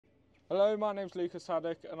Hello, my name's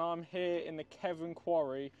Haddock and I'm here in the Kevin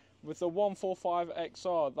Quarry with the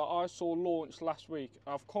 145XR that I saw launched last week.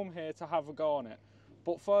 I've come here to have a go on it.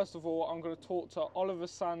 But first of all, I'm going to talk to Oliver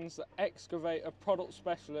Sands, the excavator product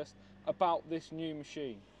specialist, about this new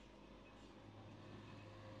machine.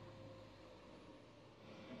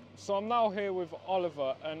 So I'm now here with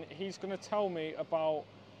Oliver and he's going to tell me about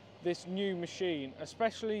this new machine,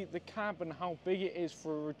 especially the cab and how big it is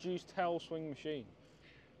for a reduced tail swing machine.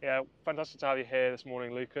 Yeah, fantastic to have you here this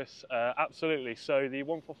morning, Lucas. Absolutely. So the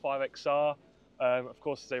 145XR, of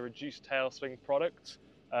course, is a reduced tail swing product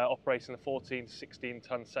operating in the 14 to 16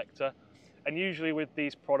 ton sector. And usually with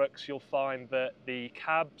these products, you'll find that the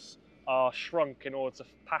cabs are shrunk in order to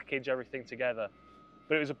package everything together.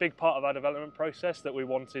 But it was a big part of our development process that we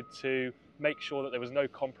wanted to make sure that there was no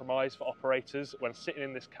compromise for operators when sitting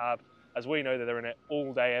in this cab, as we know that they're in it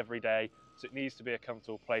all day, every day. So it needs to be a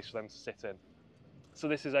comfortable place for them to sit in. So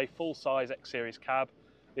this is a full-size X-Series cab,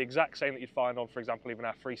 the exact same that you'd find on, for example, even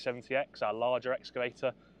our 370X, our larger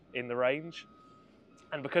excavator in the range.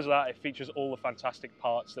 And because of that, it features all the fantastic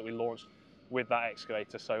parts that we launched with that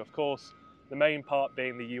excavator. So of course, the main part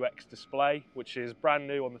being the UX display, which is brand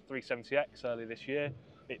new on the 370X early this year.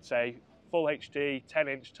 It's a full HD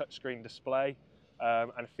 10-inch touchscreen display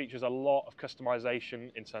and features a lot of customization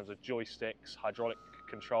in terms of joysticks, hydraulic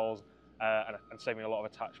controls, and saving a lot of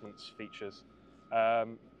attachments features.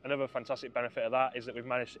 Another fantastic benefit of that is that we've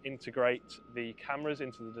managed to integrate the cameras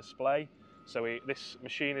into the display. So this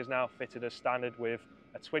machine is now fitted as standard with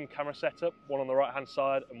a twin camera setup, one on the right hand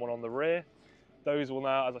side and one on the rear. Those will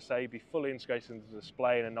now, as I say, be fully integrated into the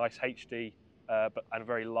display in a nice HD and a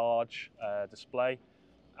very large display.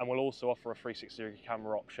 And we'll also offer a 360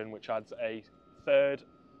 camera option, which adds a third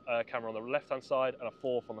camera on the left hand side and a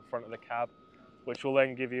fourth on the front of the cab, which will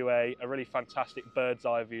then give you a really fantastic bird's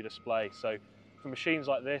eye view display. So for machines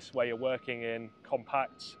like this, where you're working in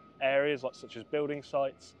compact areas such as building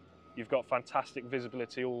sites, you've got fantastic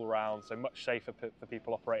visibility all around, so much safer for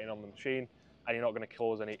people operating on the machine, and you're not going to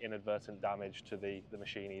cause any inadvertent damage to the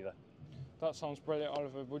machine either. That sounds brilliant,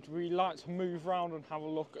 Oliver. Would we like to move around and have a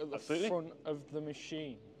look at the Absolutely. front of the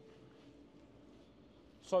machine?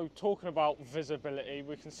 So talking about visibility,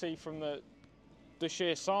 we can see from the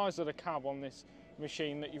sheer size of the cab on this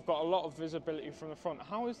machine that you've got a lot of visibility from the front.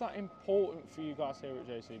 How is that important for you guys here at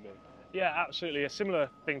JCB? Yeah, absolutely. A similar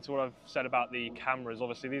thing to what I've said about the cameras.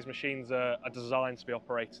 Obviously, these machines are designed to be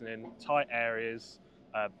operating in tight areas,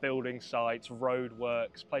 building sites, road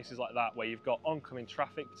works, places like that where you've got oncoming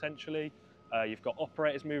traffic potentially, you've got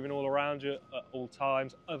operators moving all around you at all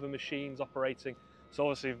times, other machines operating. So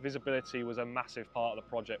obviously visibility was a massive part of the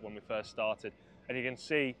project when we first started. And you can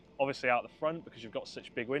see, obviously out the front, because you've got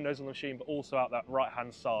such big windows on the machine, but also out that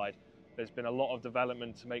right-hand side, there's been a lot of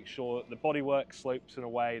development to make sure that the bodywork slopes in a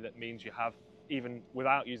way that means you have, even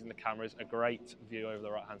without using the cameras, a great view over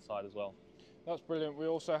the right-hand side as well. That's brilliant. We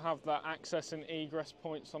also have that access and egress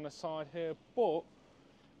points on the side here, but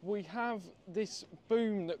we have this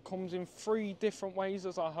boom that comes in 3 different ways,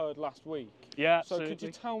 as I heard last week. Yeah, so absolutely. Could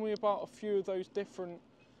you tell me about a few of those different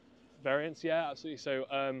variants? Yeah, absolutely. So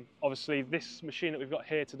obviously this machine that we've got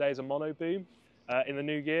here today is a mono boom. In the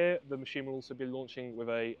new year, the machine will also be launching with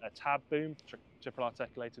a tab boom, triple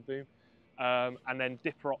articulated boom. And then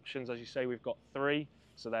dipper options, as you say, we've got 3.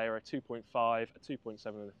 So they are a 2.5, a 2.7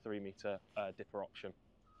 and a 3 metre dipper option.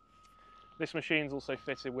 This machine is also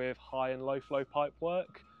fitted with high and low flow pipe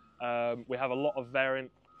work. We have a lot of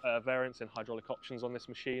variants in hydraulic options on this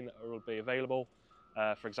machine that will be available.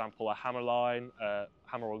 For example, a hammer line,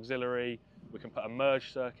 hammer auxiliary. We can put a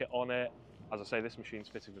merge circuit on it. As I say, this machine's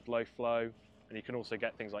fitted with low flow, and you can also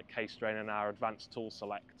get things like case drain and our advanced tool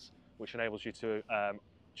selects, which enables you to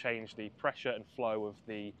change the pressure and flow of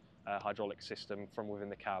the hydraulic system from within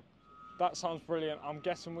the cab. That sounds brilliant. I'm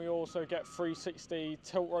guessing we also get 360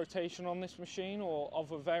 tilt rotation on this machine or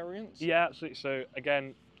other variants? Yeah, absolutely. So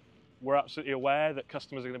again, we're absolutely aware that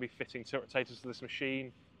customers are going to be fitting tilt rotators to this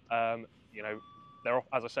machine. You know,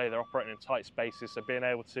 as I say, they're operating in tight spaces, so being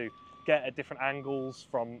able to get at different angles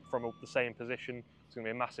from the same position is going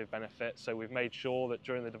to be a massive benefit. So we've made sure that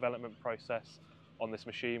during the development process on this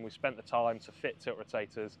machine, we spent the time to fit tilt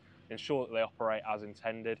rotators, ensure that they operate as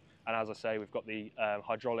intended. And as I say, we've got the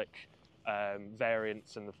hydraulic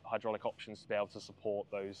variants and the hydraulic options to be able to support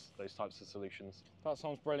those types of solutions. That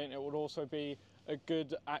sounds brilliant. It would also be a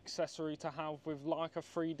good accessory to have with like a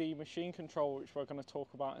 3D machine control, which we're going to talk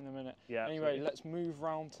about in a minute. Yeah, anyway, absolutely. Let's move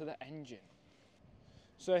round to the engine.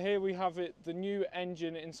 So here we have it, the new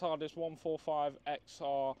engine inside this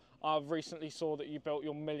 145XR. I've recently saw that you built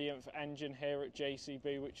your millionth engine here at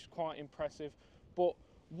JCB, which is quite impressive. But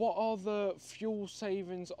What are the fuel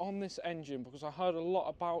savings on this engine? Because I heard a lot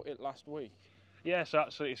about it last week. Yeah, so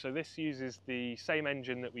absolutely. So this uses the same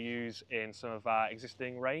engine that we use in some of our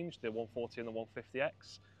existing range, the 140 and the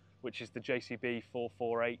 150X, which is the JCB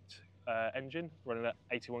 145XR engine running at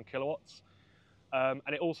 81 kilowatts. And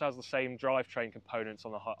it also has the same drivetrain components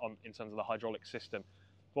in terms of the hydraulic system.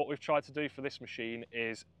 What we've tried to do for this machine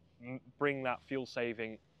is bring that fuel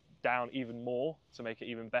saving down even more to make it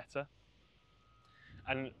even better.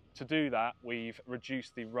 And to do that, we've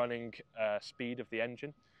reduced the running speed of the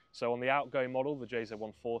engine. So on the outgoing model, the JCB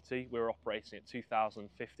 140, we were operating at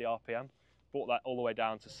 2050 RPM, brought that all the way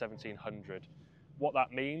down to 1700. What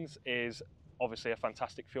that means is obviously a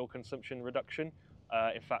fantastic fuel consumption reduction.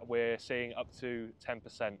 In fact, we're seeing up to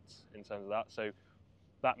 10% in terms of that. So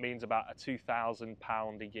that means about a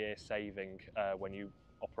 £2,000 a year saving when you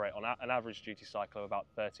operate on an average duty cycle of about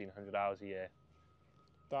 1,300 hours a year.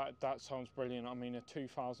 That sounds brilliant. I mean, a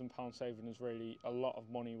 £2,000 saving is really a lot of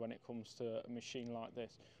money when it comes to a machine like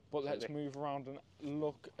this. But let's move around and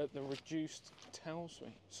look at the reduced tail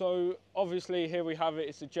swing. So obviously here we have it,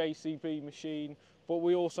 it's a JCB machine, but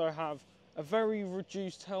we also have a very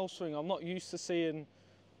reduced tail swing. I'm not used to seeing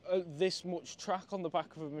this much track on the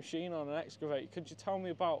back of a machine on an excavator. Could you tell me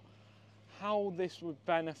about how this would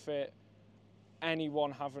benefit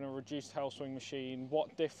anyone having a reduced tail swing machine?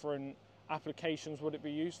 What different applications would it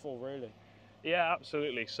be used for, really? Yeah,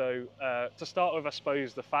 absolutely. So to start with, I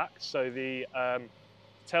suppose the facts. So the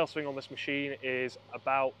tail swing on this machine is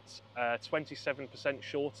about 27%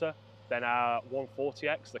 shorter than our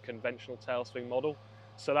 140X, the conventional tail swing model.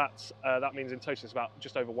 So that means in total it's about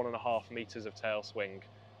just over 1.5 meters of tail swing.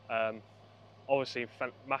 Obviously,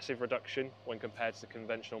 massive reduction when compared to the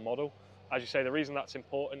conventional model. As you say, the reason that's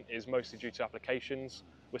important is mostly due to applications.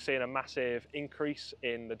 We're seeing a massive increase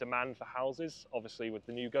in the demand for houses. Obviously, with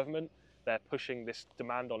the new government, they're pushing this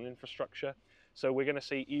demand on infrastructure. So we're going to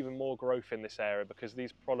see even more growth in this area because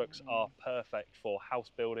these products are perfect for house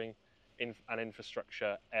building and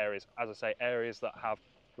infrastructure areas. As I say, areas that have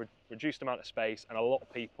reduced amount of space and a lot of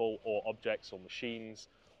people or objects or machines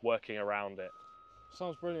working around it.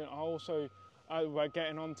 Sounds brilliant. We're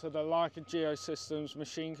getting onto the Leica Geosystems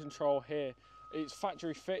machine control here. It's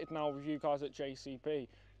factory fitted now with you guys at JCB,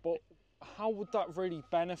 but how would that really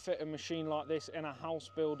benefit a machine like this in a house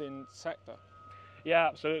building sector? Yeah,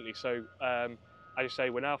 absolutely. So as you say,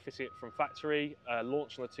 we're now fitting it from factory,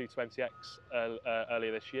 launched on the 220X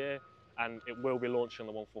earlier this year, and it will be launched on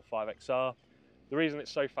the 145XR. The reason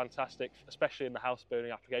it's so fantastic, especially in the house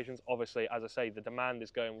building applications, obviously, as I say, the demand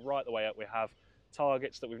is going right the way up. We have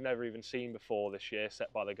targets that we've never even seen before this year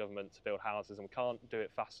set by the government to build houses, and we can't do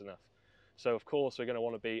it fast enough. So of course we're going to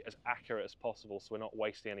want to be as accurate as possible so we're not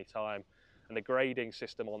wasting any time. And the grading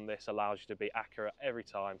system on this allows you to be accurate every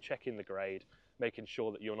time, checking the grade, making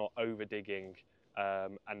sure that you're not over digging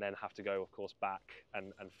and then have to go of course back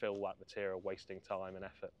and fill that material, wasting time and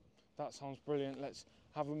effort. That sounds brilliant. Let's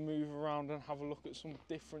have a move around and have a look at some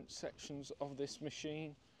different sections of this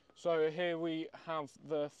machine. So here we have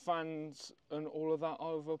the fans and all of that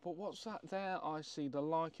over, but what's that there? I see the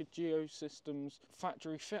Leica Geosystems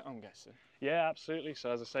factory fit, I'm guessing. Yeah, absolutely.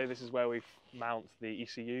 So as I say, this is where we mount the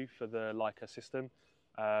ECU for the Leica system,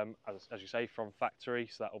 as you say, from factory.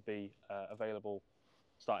 So that will be available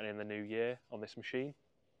starting in the new year on this machine.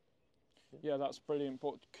 Yeah, that's brilliant.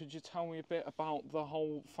 But could you tell me a bit about the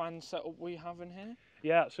whole fan setup we have in here?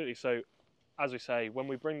 Yeah, absolutely. So as we say, when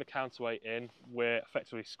we bring the counterweight in, we're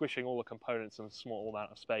effectively squishing all the components in a small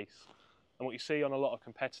amount of space. And what you see on a lot of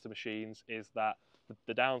competitor machines is that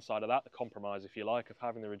the downside of that, the compromise, if you like, of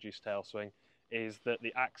having the reduced tail swing, is that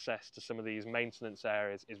the access to some of these maintenance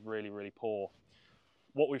areas is really, really poor.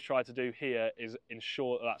 What we've tried to do here is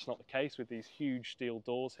ensure that that's not the case with these huge steel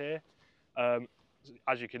doors here.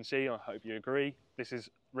 As you can see, I hope you agree, this is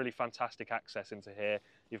really fantastic access into here.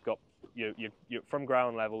 You've got, from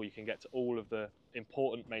ground level, you can get to all of the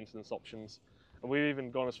important maintenance options. And we've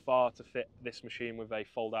even gone as far to fit this machine with a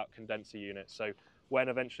fold-out condenser unit. So when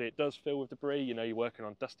eventually it does fill with debris, you're working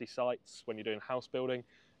on dusty sites, when you're doing house building,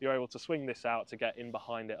 you're able to swing this out to get in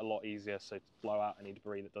behind it a lot easier, so to blow out any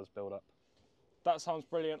debris that does build up. That sounds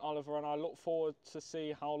brilliant, Oliver, and I look forward to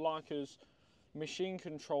see how Leica's machine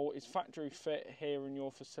control is factory fit here in your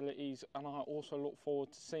facilities, and I also look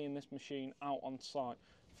forward to seeing this machine out on site.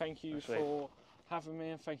 Thank you for having me,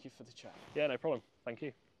 and thank you for the chat. Yeah, no problem. Thank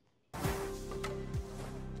you.